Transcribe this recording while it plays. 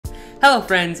Hello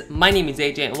friends, my name is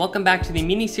AJ and welcome back to the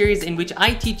mini-series in which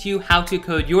I teach you how to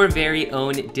code your very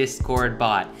own Discord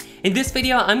bot. In this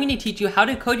video, I'm going to teach you how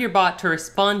to code your bot to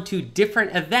respond to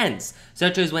different events,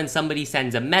 such as when somebody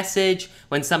sends a message,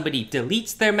 when somebody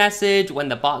deletes their message, when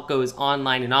the bot goes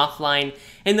online and offline.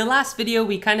 In the last video,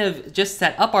 we kind of just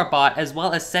set up our bot as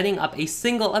well as setting up a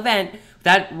single event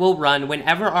that will run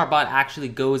whenever our bot actually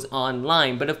goes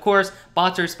online. But of course,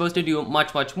 bots are supposed to do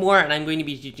much more, and I'm going to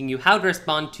be teaching you how to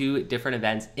respond to different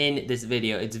events in this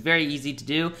video. It's very easy to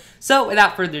do. So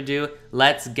without further ado,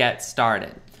 let's get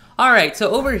started. Alright, so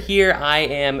over here I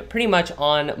am pretty much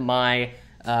on my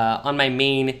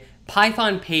main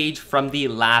Python page from the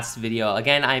last video.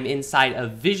 Again, I'm inside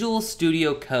of Visual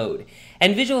Studio Code.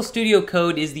 And Visual Studio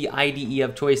Code is the IDE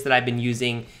of choice that I've been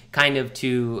using kind of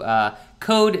to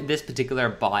code this particular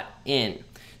bot in.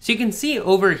 So you can see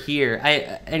over here,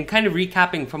 and kind of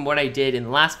recapping from what I did in the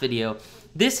last video,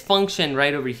 this function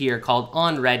right over here called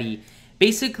onReady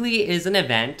basically is an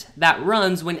event that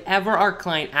runs whenever our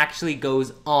client actually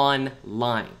goes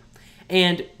online.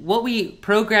 And what we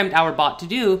programmed our bot to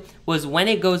do was when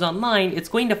it goes online, it's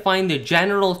going to find the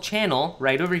general channel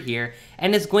right over here,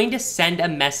 and it's going to send a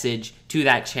message to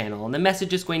that channel. And the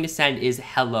message it's going to send is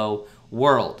hello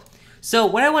world. So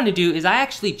what I want to do is I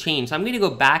actually change. So I'm going to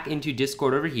go back into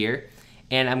Discord over here,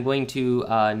 and I'm going to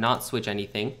not switch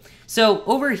anything. So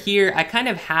over here, I kind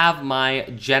of have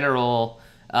my general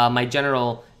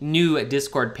new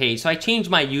Discord page. So I changed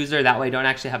my user, that way I don't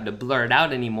actually have to blur it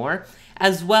out anymore.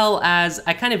 As well as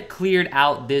I kind of cleared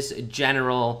out this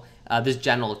general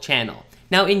channel.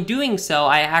 Now in doing so,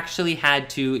 I actually had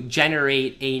to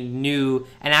generate an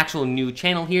actual new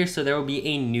channel here, so there will be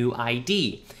a new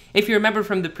ID. If you remember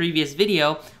from the previous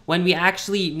video, when we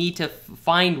actually need to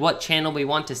find what channel we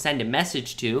want to send a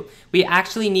message to, we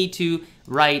actually need to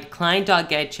write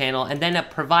client.getChannel and then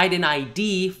provide an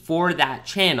ID for that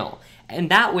channel. And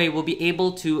that way we'll be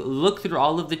able to look through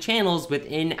all of the channels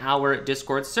within our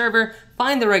Discord server,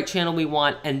 find the right channel we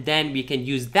want, and then we can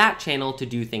use that channel to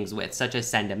do things with, such as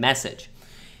send a message.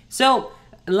 So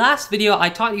last video, I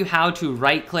taught you how to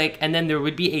right click and then there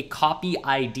would be a copy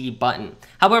ID button.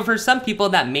 However, for some people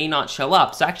that may not show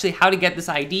up. So actually how to get this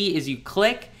ID is you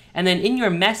click and then in your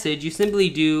message, you simply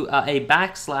do a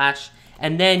backslash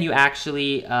and then you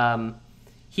actually,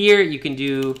 here you can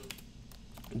do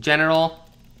general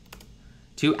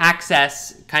to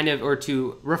access or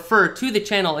to refer to the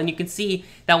channel, and you can see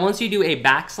that once you do a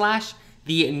backslash,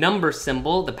 the number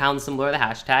symbol, the pound symbol or the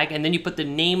hashtag, and then you put the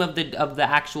name of the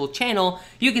actual channel,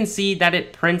 you can see that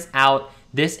it prints out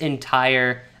this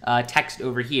entire text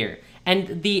over here.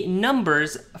 And the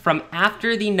numbers from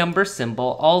after the number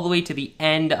symbol all the way to the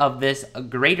end of this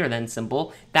greater than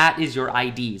symbol, that is your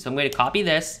ID. So I'm going to copy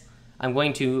this. I'm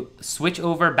going to switch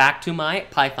over back to my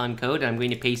Python code and I'm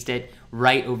going to paste it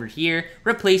right over here,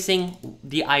 replacing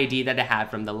the ID that I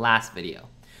had from the last video.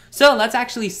 So let's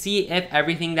actually see if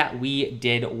everything that we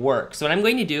did works. So what I'm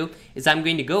going to do is I'm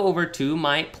going to go over to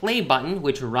my play button,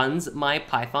 which runs my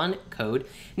Python code.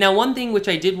 Now, one thing which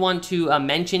I did want to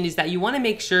mention is that you want to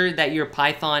make sure that your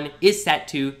Python is set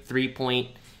to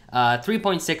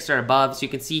 3.6 or above. So you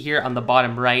can see here on the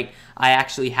bottom right, I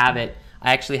actually have it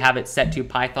set to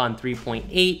Python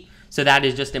 3.8. So that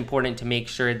is just important to make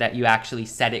sure that you actually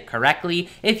set it correctly.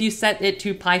 If you set it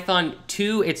to Python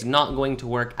 2, it's not going to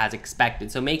work as expected.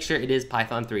 So make sure it is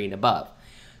Python 3 and above.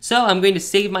 So I'm going to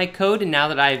save my code, and now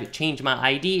that I've changed my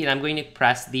ID, and I'm going to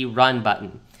press the run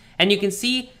button. And you can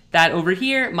see that over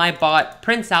here, my bot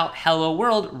prints out hello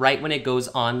world right when it goes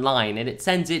online, and it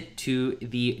sends it to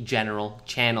the general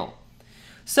channel.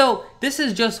 So this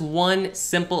is just one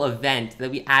simple event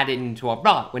that we added into our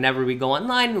bot. Whenever we go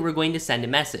online, we're going to send a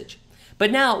message.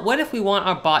 But now, what if we want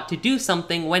our bot to do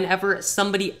something whenever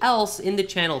somebody else in the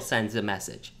channel sends a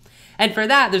message? And for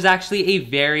that, there's actually a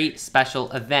very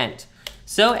special event.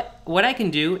 So what I can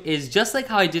do is just like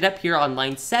how I did up here on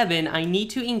line 7, I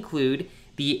need to include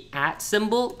the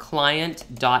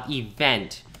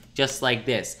 @client.event, just like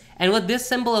this. And what this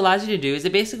symbol allows you to do is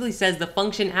it basically says the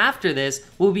function after this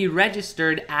will be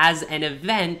registered as an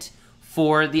event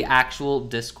for the actual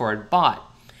Discord bot.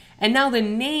 And now the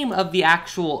name of the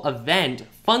actual event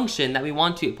function that we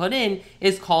want to put in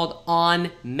is called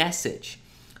onMessage.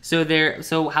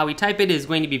 So how we type it is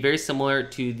going to be very similar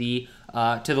to the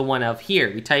one of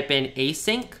here. We type in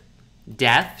async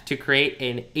def to create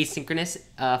an asynchronous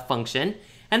function,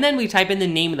 and then we type in the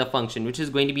name of the function, which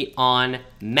is going to be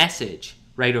onMessage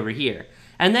right over here.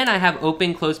 And then I have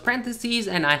open close parentheses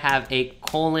and I have a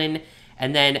colon,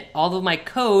 and then all of my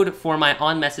code for my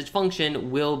onMessage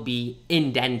function will be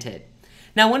indented.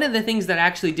 Now, one of the things that I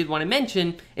actually did want to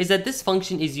mention is that this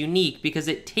function is unique because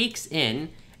it takes in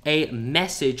a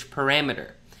message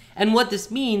parameter. And what this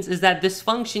means is that this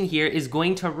function here is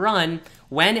going to run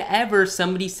whenever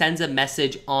somebody sends a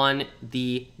message on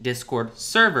the Discord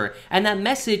server. And that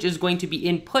message is going to be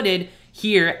inputted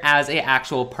here as an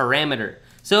actual parameter.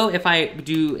 So if I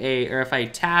if I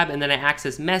tab and then I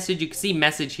access message, you can see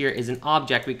message here is an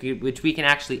object which we can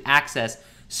actually access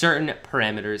certain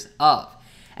parameters of.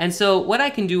 And so what I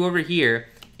can do over here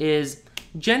is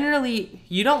generally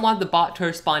you don't want the bot to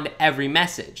respond to every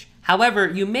message. However,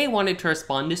 you may want it to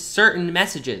respond to certain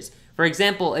messages. For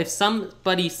example, if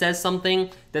somebody says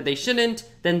something that they shouldn't,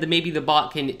 then maybe the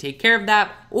bot can take care of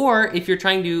that. Or if you're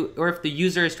trying to, or if the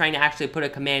user is trying to actually put a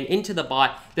command into the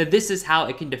bot, that this is how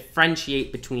it can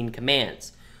differentiate between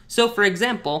commands. So for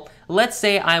example, let's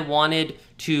say I wanted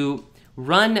to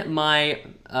run my,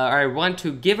 or I want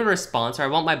to give a response, or I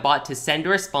want my bot to send a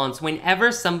response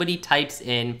whenever somebody types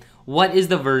in what is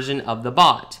the version of the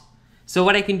bot. So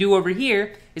what I can do over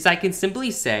here is I can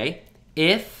simply say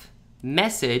if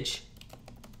message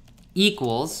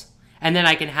equals, and then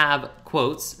I can have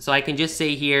quotes. So I can just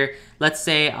say here, let's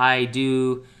say I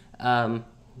do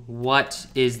what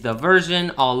is the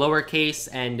version, all lowercase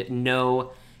and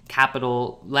no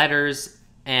capital letters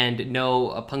and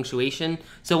no punctuation.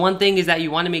 So one thing is that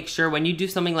you want to make sure when you do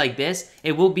something like this,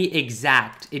 it will be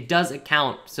exact. It does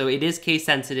account. So it is case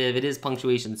sensitive, it is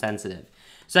punctuation sensitive.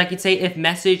 So I could say if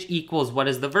message equals what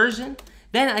is the version,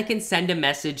 then I can send a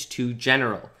message to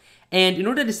general. And in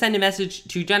order to send a message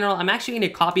to general, I'm actually going to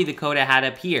copy the code I had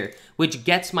up here, which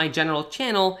gets my general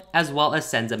channel as well as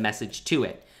sends a message to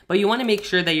it. But you want to make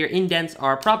sure that your indents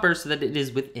are proper so that it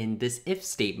is within this if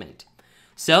statement.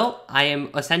 So I am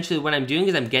essentially, what I'm doing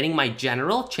is I'm getting my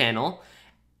general channel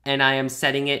and I am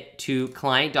setting it to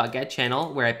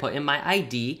client.getChannel where I put in my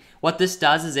ID. What this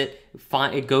does is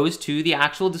it goes to the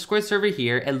actual Discord server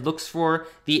here, it looks for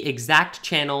the exact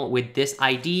channel with this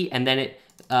ID, and then it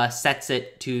sets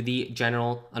it to the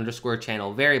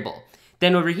general_channel variable.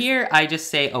 Then over here, I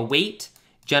just say await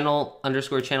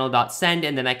general_channel.send,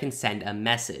 and then I can send a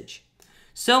message.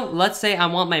 So let's say I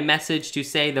want my message to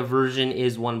say the version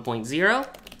is 1.0.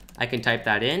 I can type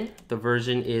that in. The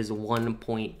version is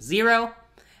 1.0.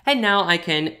 And now I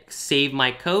can save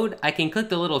my code. I can click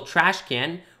the little trash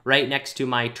can right next to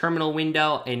my terminal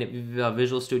window in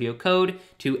Visual Studio Code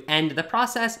to end the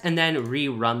process and then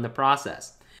rerun the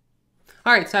process.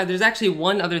 All right, so there's actually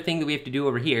one other thing that we have to do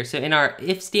over here. So in our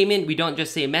if statement, we don't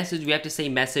just say message, we have to say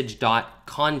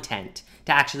message.content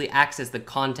to actually access the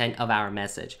content of our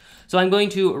message. So I'm going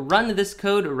to run this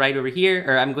code right over here,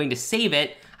 or I'm going to save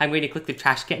it. I'm going to click the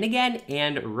trash can again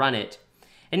and run it.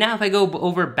 And now if I go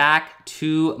over back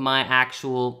to my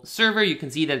actual server, you can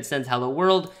see that it sends hello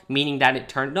world, meaning that it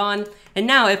turned on. And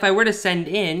now if I were to send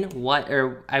in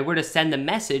I were to send the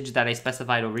message that I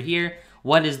specified over here,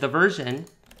 what is the version?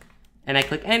 And I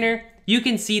click enter, you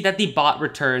can see that the bot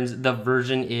returns the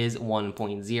version is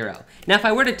 1.0. Now if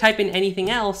I were to type in anything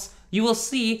else, you will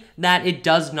see that it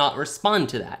does not respond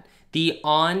to that.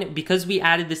 Because we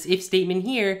added this if statement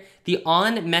here, the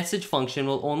on message function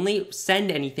will only send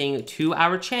anything to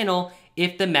our channel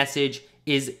if the message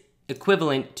is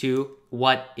equivalent to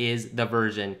what is the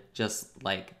version, just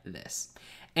like this.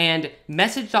 And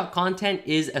message.content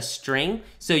is a string,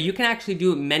 so you can actually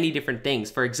do many different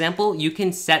things. For example, you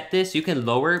can set this, you can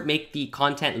make the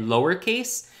content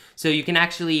lowercase, so you can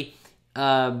actually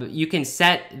you can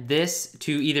set this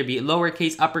to either be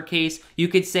lowercase, uppercase. You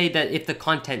could say that if the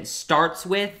content starts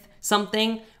with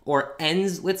something or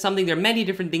ends with something, there are many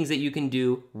different things that you can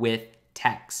do with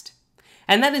text.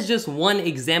 And that is just one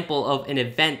example of an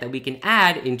event that we can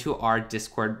add into our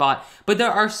Discord bot, but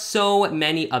there are so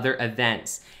many other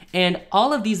events. And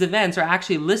all of these events are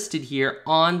actually listed here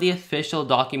on the official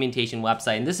documentation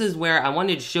website. And this is where I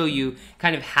wanted to show you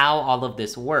kind of how all of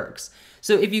this works.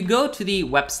 So if you go to the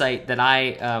website that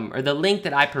or the link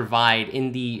that I provide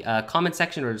in the comment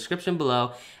section or description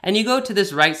below, and you go to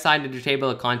this right side of your table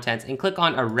of contents and click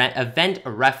on event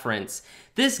reference,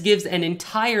 this gives an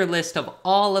entire list of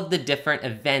all of the different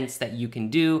events that you can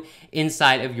do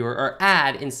inside of or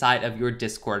add inside of your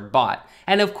Discord bot.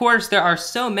 And of course, there are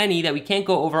so many that we can't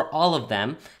go over all of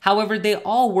them. However, they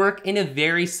all work in a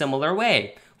very similar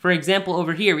way. For example,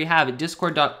 over here, we have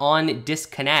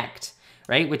discord.onDisconnect.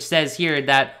 Right, which says here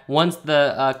that once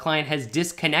the client has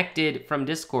disconnected from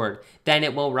Discord, then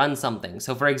it will run something.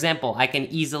 So for example, I can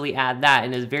easily add that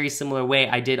in a very similar way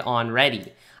I did on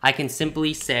ready. I can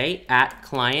simply say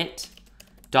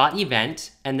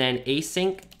 @client.event and then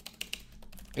async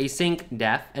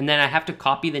def, and then I have to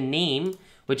copy the name,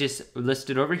 which is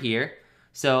listed over here.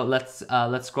 So let's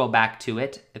scroll back to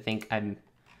it. I think I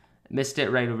missed it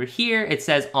right over here. It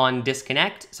says on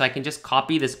disconnect. So I can just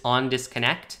copy this on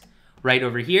disconnect right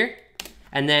over here.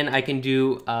 And then I can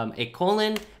do a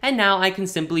colon, and now I can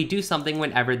simply do something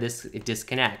whenever this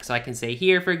disconnects. So I can say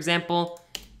here, for example,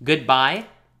 goodbye.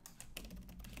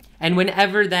 And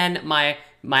whenever then my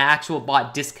actual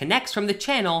bot disconnects from the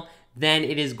channel, then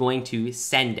it is going to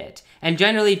send it. And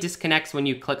generally it disconnects when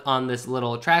you click on this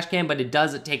little trash can, but it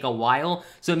does take a while,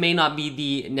 so it may not be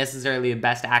the necessarily the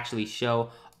best to actually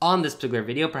show on this particular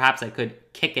video. Perhaps I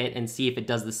could kick it and see if it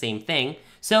does the same thing.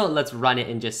 So let's run it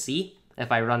and just see.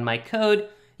 If I run my code,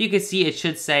 you can see it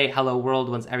should say hello world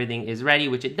once everything is ready,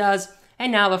 which it does.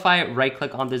 And now if I right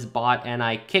click on this bot and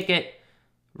I kick it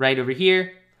right over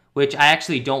here, which I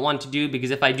actually don't want to do,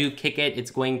 because if I do kick it, it's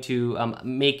going to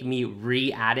make me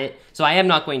re-add it. So I am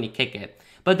not going to kick it.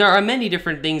 But there are many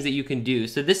different things that you can do.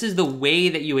 So this is the way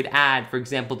that you would add, for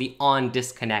example, the on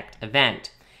disconnect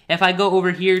event. If I go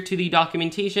over here to the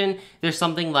documentation, there's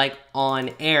something like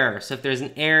on error. So if there's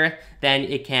an error, then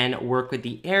it can work with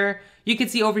the error. You can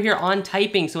see over here on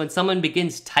typing. So when someone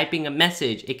begins typing a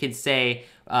message, it can say,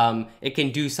 it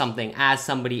can do something as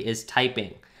somebody is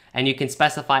typing. And you can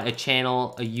specify a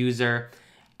channel, a user,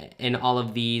 in all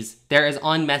of these. There is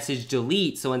on message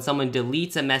delete. So when someone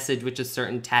deletes a message with a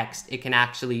certain text, it can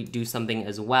actually do something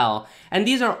as well. And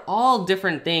these are all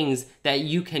different things that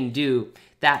you can do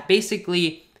that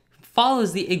basically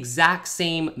follows the exact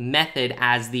same method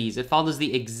as these. It follows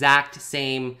the exact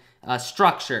same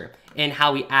structure in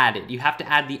how we add it. You have to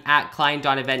add the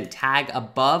 @client.event tag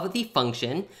above the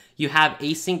function. You have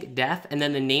async def and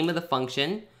then the name of the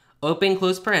function, open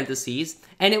close parentheses,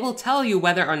 and it will tell you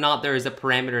whether or not there is a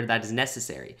parameter that is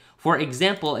necessary. For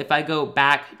example, if I go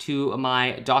back to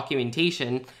my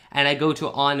documentation and I go to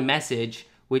on message,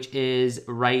 which is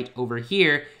right over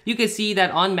here, you can see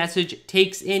that on message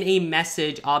takes in a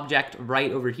message object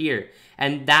right over here.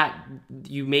 And that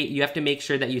you have to make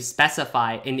sure that you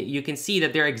specify, and you can see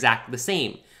that they're exactly the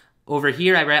same. Over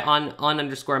here, I write on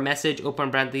underscore message, open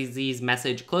parentheses,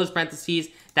 message, close parentheses.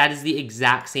 That is the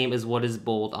exact same as what is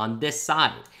bold on this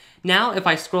side. Now, if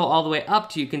I scroll all the way up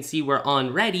to, you can see we're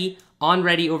on ready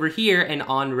over here, and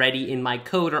on ready in my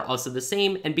code are also the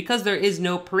same. And because there is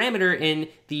no parameter in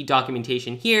the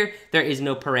documentation here, there is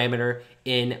no parameter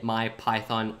in my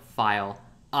Python file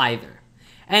either.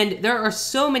 And there are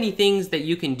so many things that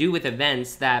you can do with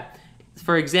events that,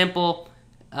 for example,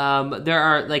 there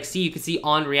are, like, see, you can see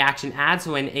on reaction add.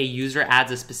 So when a user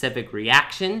adds a specific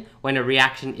reaction, when a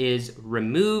reaction is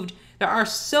removed, there are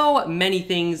so many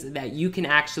things that you can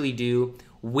actually do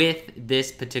with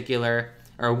this particular,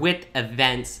 or with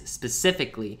events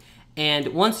specifically. And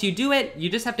once you do it, you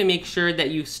just have to make sure that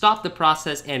you stop the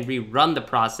process and rerun the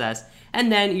process, and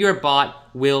then your bot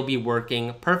will be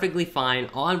working perfectly fine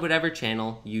on whatever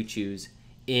channel you choose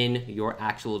in your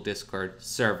actual Discord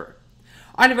server.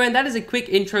 All right, everyone, that is a quick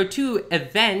intro to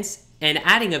events and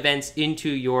adding events into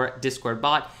your Discord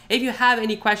bot. If you have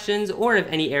any questions or if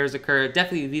any errors occur,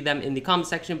 definitely leave them in the comment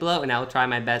section below and I will try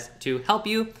my best to help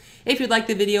you. If you liked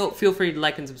the video, feel free to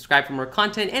like and subscribe for more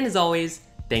content. And as always,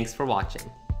 thanks for watching.